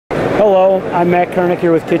Hello, I'm Matt Kernick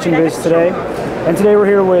here with Kitchen Biz today, and today we're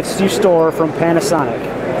here with Steve Stohrer from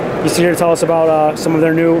Panasonic. He's here to tell us about some of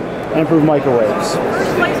their new and improved microwaves.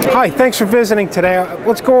 Hi, thanks for visiting today.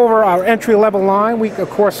 Let's go over our entry-level line. We, of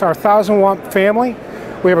course, our 1,000-watt family.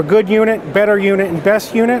 We have a good unit, better unit, and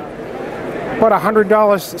best unit. About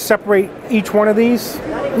 $100 to separate each one of these.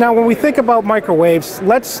 Now, when we think about microwaves,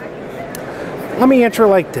 let me enter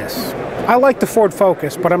like this. I like the Ford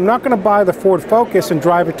Focus, but I'm not going to buy the Ford Focus and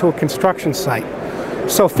drive it to a construction site.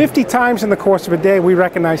 So 50 times in the course of a day, we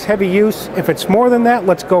recognize heavy use. If it's more than that,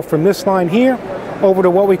 let's go from this line here over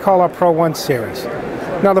to what we call our Pro 1 series.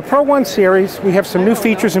 Now, the Pro 1 series, we have some new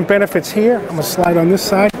features and benefits here. I'm going to slide on this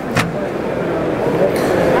side.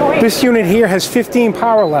 This unit here has 15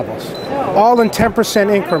 power levels, all in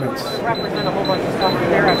 10% increments.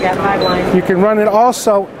 You can run it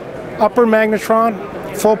also upper magnetron,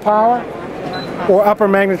 full power, or upper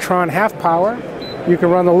magnetron half power. You can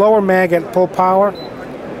run the lower mag at full power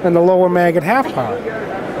and the lower mag at half power.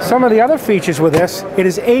 Some of the other features with this, it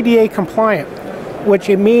is ADA compliant, which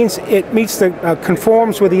it means it meets the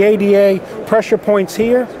conforms with the ADA pressure points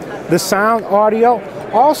here, the sound, audio.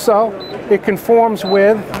 Also, it conforms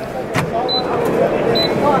with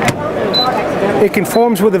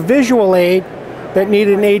a visual aid that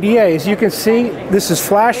needed an ADA. As you can see, this is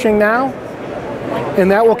flashing now, and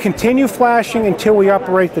that will continue flashing until we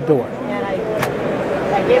operate the door.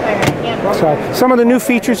 So, some of the new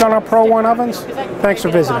features on our Pro 1 ovens. Thanks for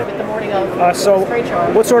visiting. So,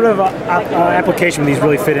 what sort of application would these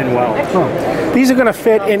really fit in well? These are going to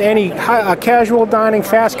fit in any casual dining,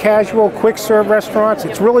 fast casual, quick serve restaurants.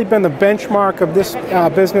 It's really been the benchmark of this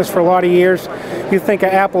business for a lot of years. You think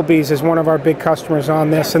of Applebee's as one of our big customers on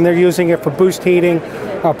this, and they're using it for boost heating,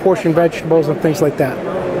 portion vegetables, and things like that.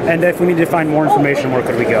 And if we need to find more information, where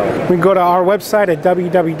could we go? We can go to our website at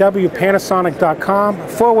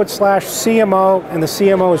www.panasonic.com/CMO, and the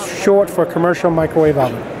CMO is short for Commercial Microwave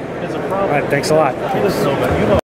Oven. All right, thanks a lot.